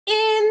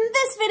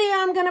video,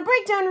 I'm gonna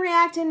break down,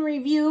 react, and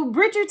review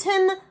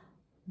Bridgerton,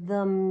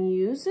 the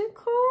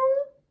musical.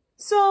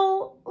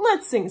 So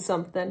let's sing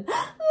something. La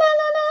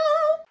la la.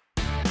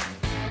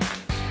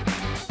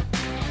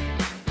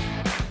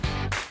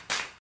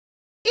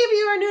 If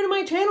you are new to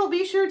my channel,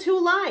 be sure to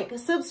like,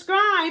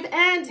 subscribe,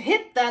 and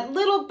hit that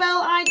little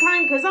bell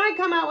icon because I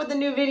come out with a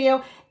new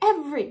video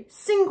every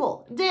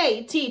single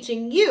day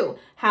teaching you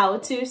how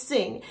to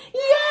sing.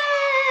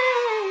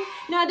 Yay!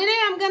 Now today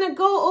I'm gonna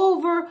go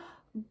over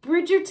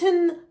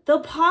Bridgerton, the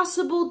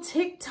possible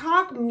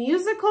TikTok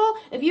musical.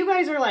 If you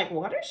guys are like,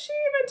 what is she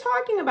even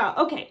talking about?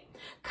 Okay,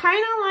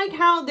 kind of like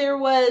how there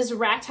was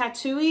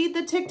Ratatouille,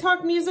 the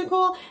TikTok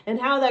musical, and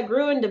how that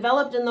grew and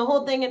developed and the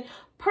whole thing. And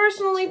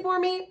personally for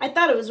me, I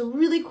thought it was a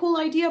really cool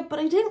idea, but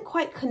I didn't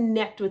quite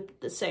connect with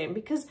it the same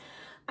because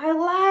I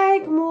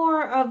like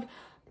more of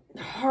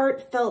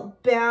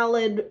heartfelt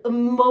ballad,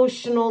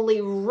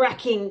 emotionally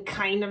wrecking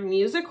kind of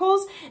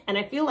musicals, and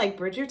I feel like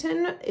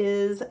Bridgerton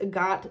is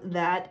got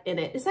that in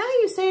it. Is that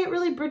how you say it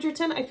really,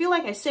 Bridgerton? I feel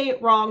like I say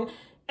it wrong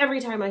every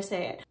time I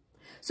say it.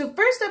 So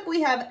first up we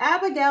have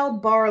Abigail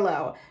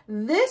Barlow.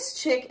 This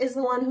chick is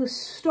the one who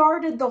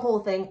started the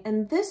whole thing,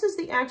 and this is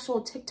the actual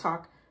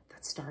TikTok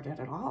that started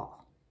it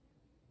all.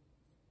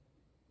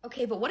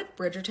 Okay, but what if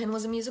Bridgerton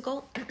was a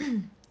musical?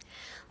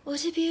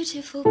 What a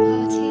beautiful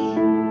party.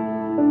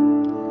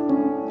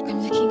 I'm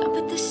looking up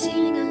at the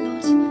ceiling a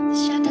lot. The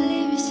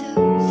chandelier is so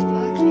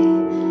sparkly.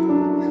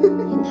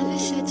 You never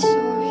said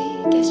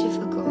sorry. Guess you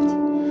forgot.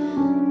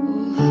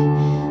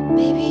 Or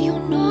maybe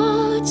you're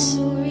not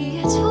sorry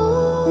at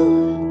all.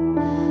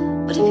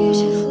 What a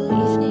beautiful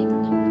evening.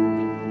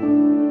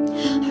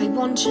 I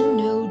want to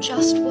know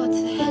just what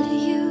the hell are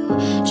you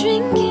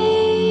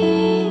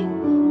drinking?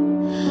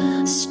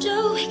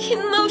 Stoic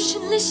and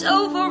motionless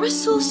over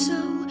us all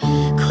so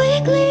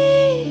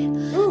quickly.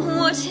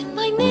 What am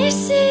I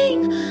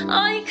missing?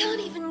 I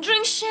can't even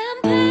drink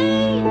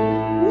champagne.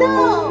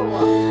 No!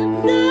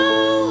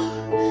 No,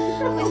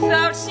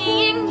 without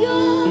seeing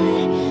your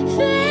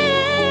face.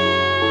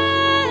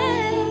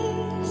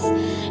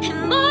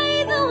 Am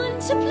I the one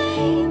to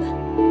blame?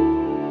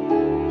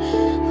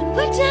 When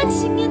we're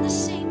dancing in the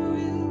same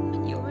room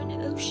and you're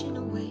an ocean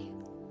away.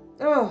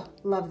 Oh,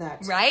 love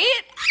that.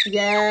 Right?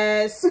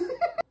 Yes.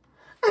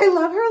 I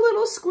love her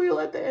little squeal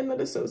at the end.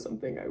 That is so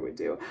something I would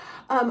do.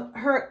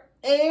 Her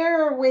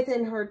air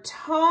within her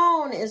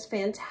tone is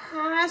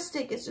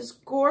fantastic. It's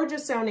just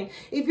gorgeous sounding.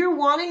 If you're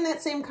wanting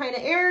that same kind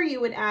of air, you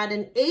would add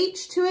an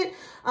H to it.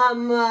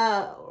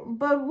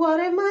 But what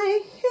am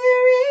I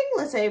hearing?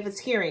 Let's say if it's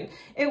hearing.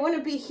 It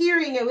wouldn't be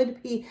hearing, it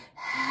would be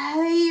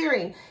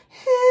hearing.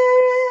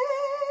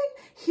 Hearing,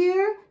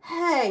 hear,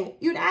 hang.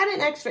 You'd add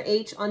an extra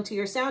H onto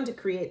your sound to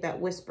create that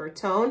whisper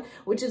tone,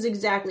 which is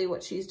exactly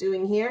what she's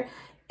doing here.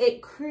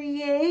 It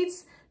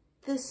creates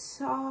this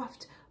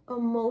soft,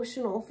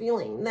 emotional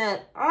feeling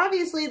that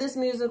obviously this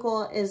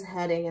musical is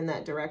heading in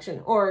that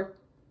direction, or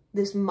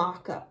this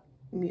mock-up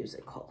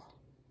musical.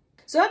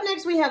 So up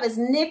next we have is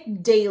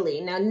Nick Daly.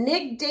 Now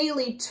Nick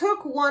Daly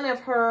took one of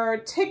her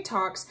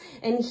TikToks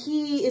and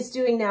he is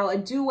doing now a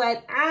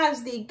duet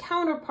as the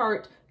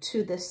counterpart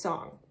to this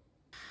song.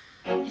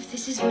 If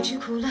this is what you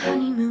call a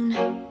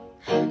honeymoon,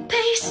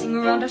 pacing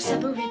around our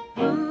separate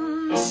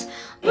rooms,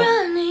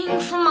 running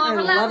from our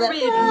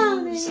elaborate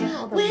rooms,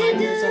 we're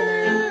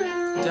done.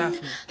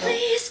 Daphne.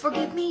 Please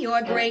forgive me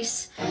your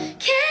grace.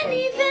 Can't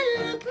even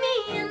look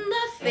me in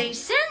the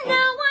face, and now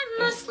I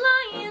must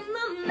lie in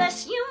the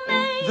mess you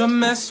made. The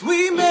mess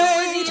we It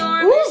made. was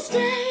your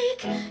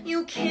mistake.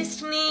 You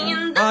kissed me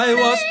in the I face.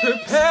 was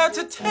prepared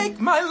to take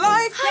my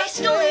life. I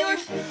stole your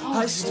fate.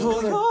 I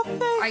stole your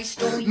fate. I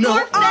stole No,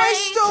 your fate. I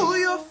stole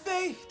your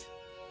fate.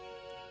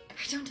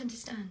 I don't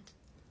understand.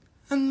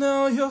 And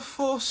now you're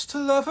forced to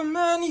love a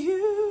man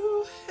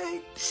you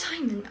hate.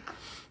 Simon,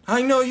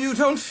 I know you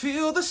don't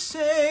feel the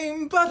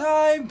same, but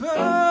I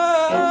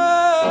burn.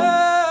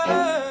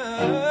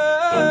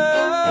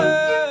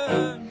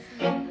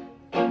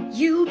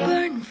 you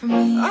burn for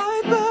me.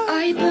 I burn.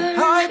 I burn.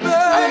 I burn.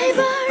 I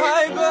burn.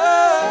 I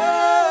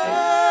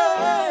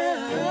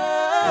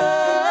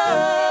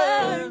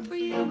burn. For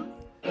you.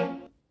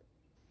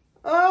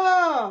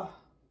 Oh,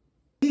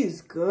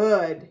 he's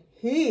good.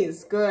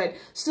 He's good.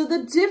 So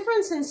the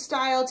difference in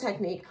style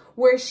technique,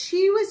 where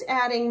she was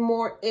adding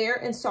more air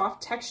and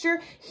soft texture,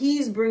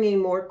 he's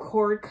bringing more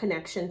chord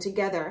connection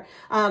together,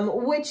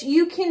 which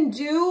you can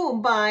do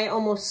by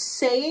almost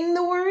saying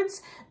the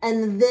words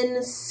and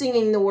then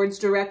singing the words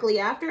directly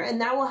after, and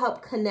that will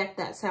help connect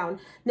that sound.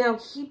 Now,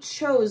 he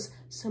chose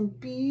some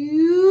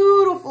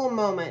beautiful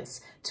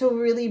moments to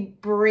really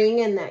bring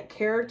in that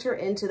character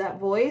into that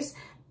voice,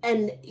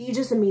 and you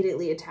just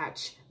immediately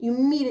attach. You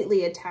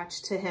immediately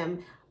attach to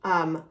him.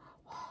 I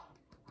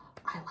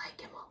like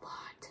him a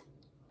lot.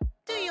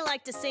 Do you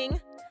like to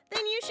sing?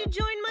 Then you should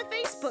join my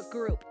Facebook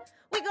group.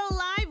 We go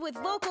live with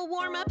vocal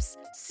warm-ups,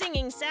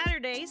 singing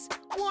Saturdays,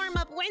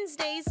 warm-up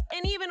Wednesdays,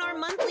 and even our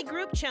monthly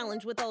group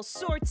challenge with all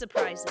sorts of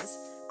prizes.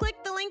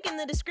 Click the link in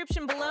the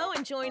description below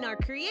and join our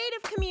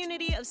creative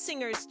community of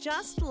singers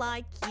just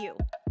like you.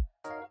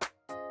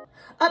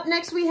 Up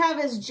next we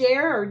have is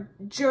Jer,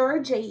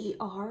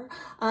 J-E-R.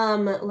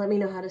 Let me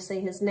know how to say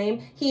his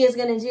name. He is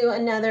going to do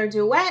another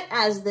duet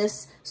as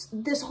this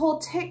whole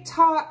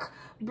TikTok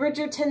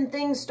Bridgerton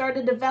thing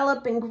started to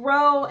develop and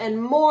grow,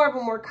 and more of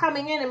them were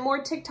coming in, and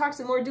more TikToks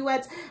and more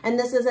duets, and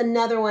this is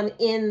another one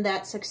in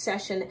that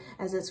succession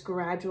as it's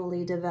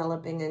gradually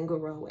developing and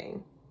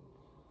growing.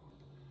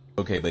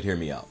 Okay, but hear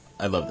me out.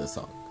 I love this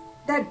song.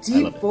 That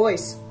deep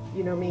voice.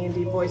 You know me and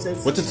deep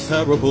voices. What a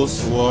terrible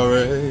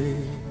soiree,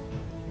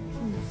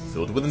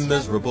 filled with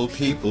miserable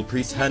people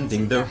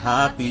pretending they're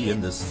happy in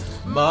this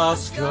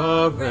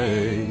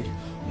masquerade.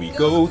 We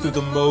go through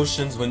the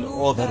motions when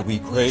all that we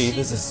crave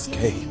is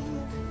escape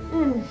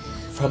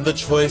from the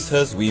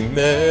choices we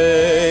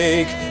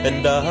make.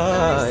 And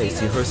I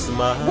see her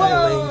smiling.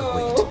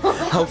 Wait,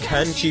 how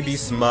can she be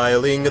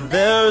smiling?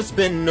 There's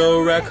been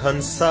no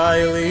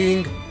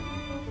reconciling.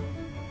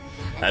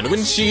 And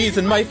when she's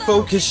in my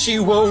focus, she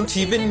won't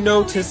even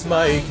notice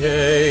my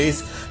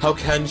gaze. How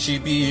can she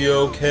be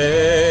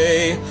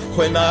okay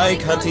when I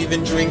can't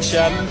even drink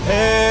champagne?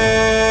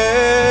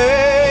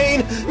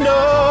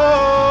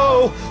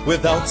 No,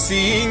 without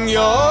seeing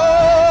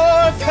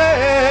your face.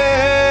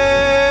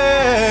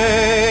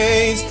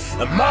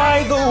 Am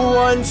I the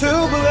one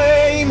to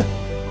blame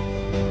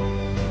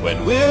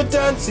when we're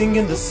dancing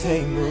in the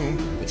same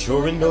room, but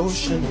you're an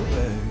ocean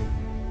away?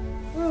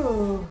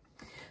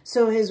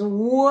 So his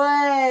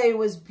way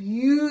was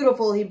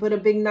beautiful. He put a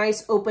big,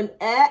 nice open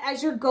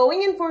as you're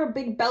going in for a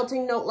big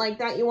belting note like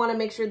that, you want to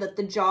make sure that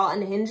the jaw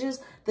unhinges,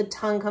 the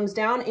tongue comes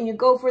down, and you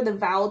go for the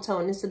vowel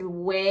tone instead of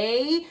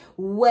way,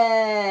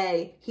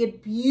 way. He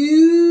had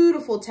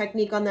beautiful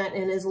technique on that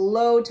in his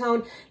low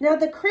tone. Now,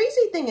 the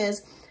crazy thing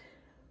is,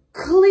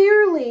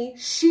 clearly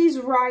she's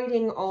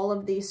writing all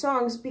of these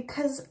songs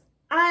because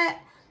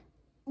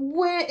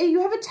when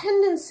you have a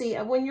tendency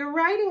of when you're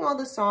writing all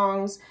the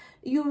songs,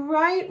 you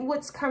write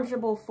what's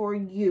comfortable for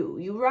you.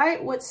 You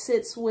write what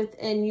sits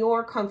within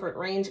your comfort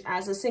range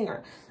as a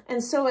singer.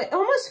 And so it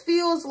almost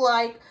feels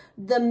like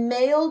the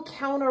male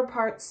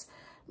counterparts,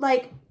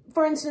 like,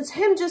 for instance,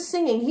 him just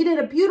singing, he did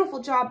a beautiful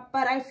job,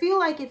 but I feel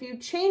like if you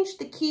change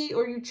the key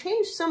or you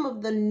change some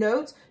of the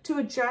notes to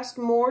adjust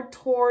more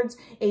towards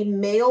a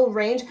male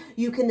range,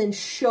 you can then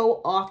show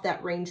off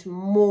that range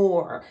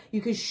more.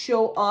 You can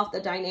show off the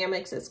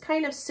dynamics. It's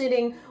kind of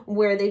sitting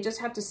where they just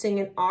have to sing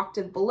an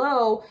octave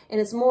below, and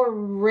it's more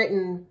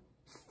written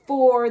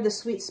for the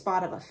sweet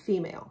spot of a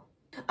female.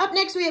 Up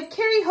next, we have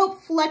Carrie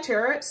Hope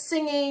Fletcher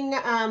singing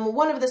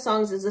one of the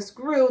songs is this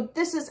Groove.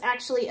 This is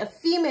actually a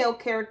female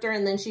character,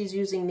 and then she's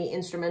using the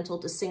instrumental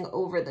to sing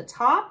over the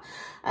top.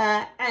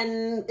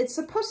 And it's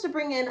supposed to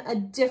bring in a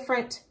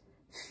different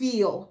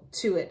feel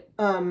to it,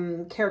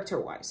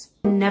 character-wise.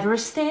 Never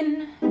as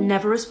thin,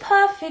 never as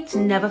perfect,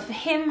 never for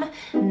him,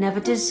 never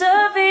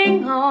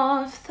deserving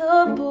of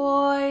the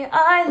boy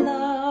I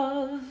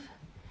love.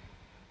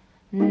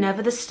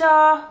 Never the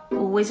star,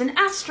 always an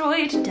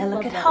asteroid,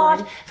 delicate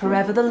heart,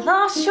 forever the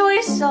last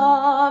choice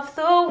of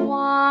the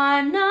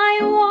one I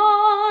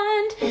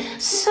want.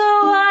 So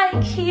I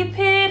keep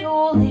it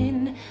all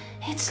in,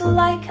 it's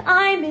like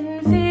I'm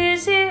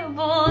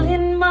invisible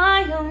in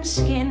my own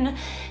skin.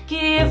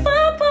 Give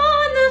up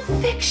on the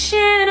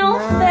fictional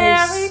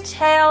fairy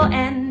tale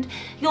end.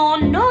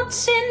 You're not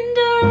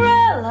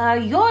Cinderella,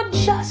 you're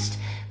just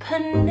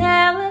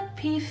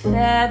Penelope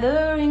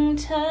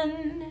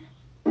Featherington.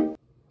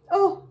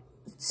 Oh,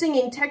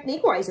 singing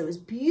technique-wise, it was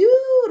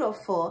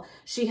beautiful.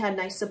 She had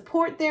nice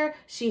support there.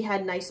 She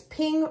had nice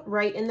ping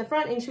right in the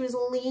front, and she was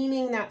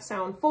leaning that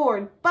sound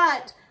forward.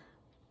 But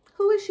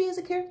who is she as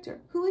a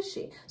character? Who is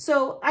she?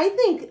 So I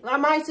think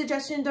my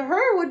suggestion to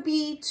her would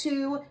be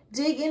to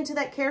dig into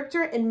that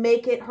character and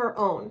make it her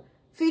own.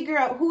 Figure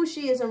out who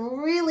she is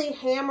and really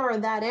hammer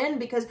that in,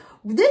 because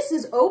this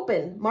is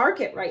open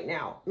market right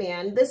now,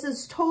 man. This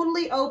is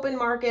totally open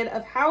market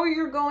of how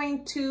you're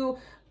going to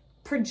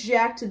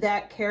project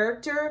that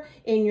character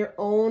in your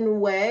own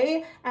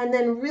way and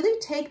then really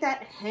take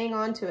that, hang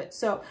on to it.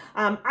 So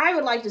I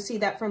would like to see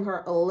that from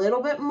her a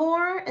little bit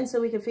more, and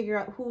so we can figure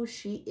out who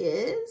she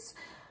is.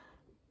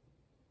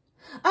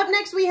 Up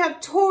next, we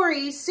have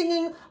Tori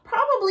singing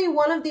probably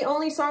one of the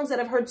only songs that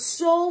I've heard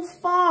so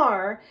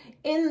far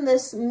in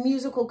this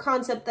musical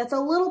concept that's a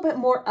little bit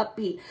more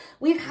upbeat.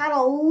 We've had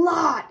a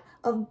lot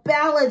of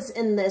ballads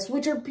in this,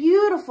 which are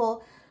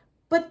beautiful,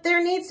 but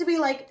there needs to be,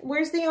 like,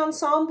 where's the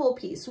ensemble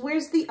piece?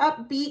 Where's the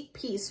upbeat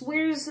piece?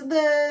 Where's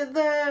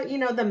the you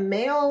know, the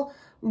male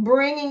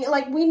bringing,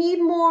 like, we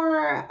need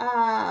more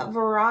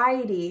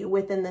variety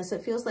within this.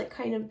 It feels like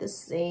kind of the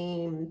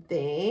same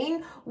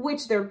thing,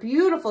 which they're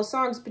beautiful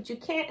songs, but you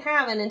can't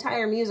have an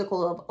entire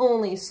musical of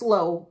only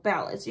slow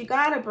ballads. You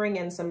gotta bring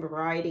in some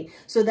variety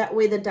so that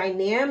way the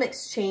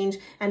dynamics change,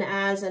 and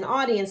as an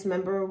audience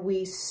member,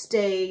 we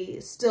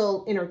stay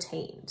still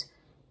entertained.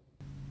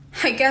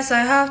 I guess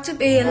I have to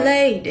be a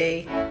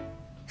lady,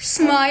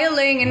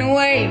 smiling and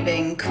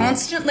waving,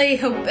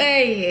 constantly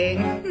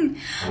obeying.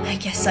 I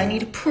guess I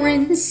need a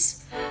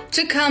prince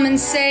to come and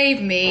save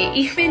me,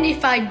 even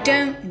if I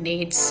don't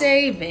need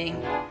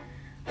saving.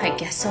 I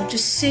guess I'll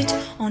just sit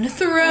on a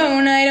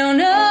throne I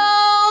don't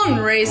own,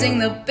 raising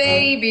the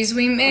babies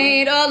we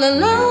made all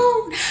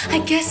alone. I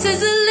guess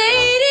as a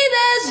lady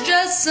there's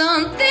just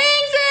some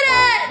things that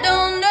I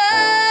don't know.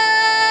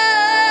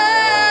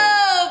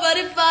 But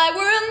if I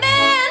were a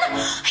man,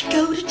 I'd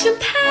go to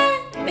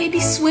Japan, maybe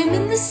swim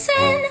in the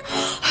Seine,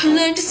 or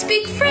learn to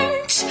speak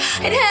French.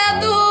 I'd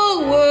have the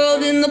whole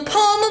world in the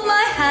palm of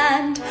my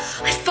hand.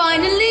 I'd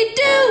finally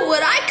do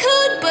what I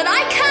could, but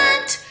I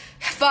can't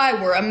if I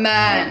were a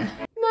man.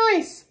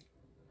 Nice.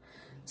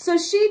 So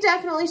she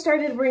definitely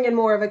started bringing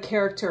more of a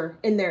character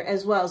in there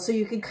as well. So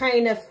you could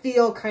kind of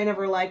feel kind of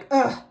her like,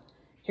 ugh,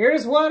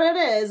 here's what it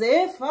is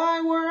if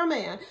I were a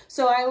man.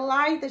 So I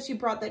like that she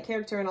brought that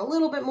character in a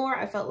little bit more.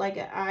 I felt like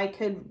I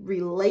could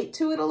relate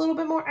to it a little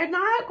bit more. I'm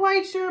not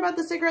quite sure about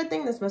the cigarette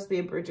thing. This must be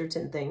a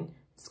Bridgerton thing.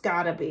 It's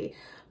gotta be.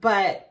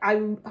 But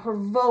her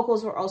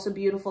vocals were also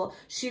beautiful.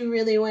 She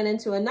really went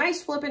into a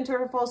nice flip into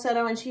her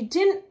falsetto, and she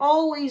didn't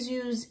always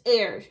use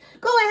airs.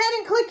 Go ahead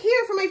and click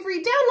here for my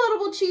free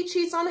downloadable cheat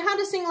sheets on how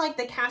to sing like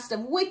the cast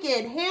of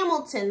Wicked,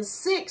 Hamilton,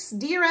 Six,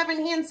 Dear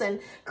Evan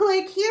Hansen.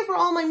 Click here for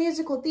all my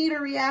musical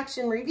theater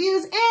reaction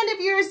reviews. And if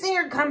you're a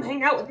singer, come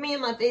hang out with me in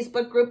my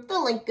Facebook group. The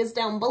link is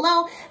down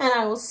below, and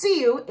I will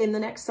see you in the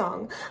next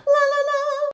song. La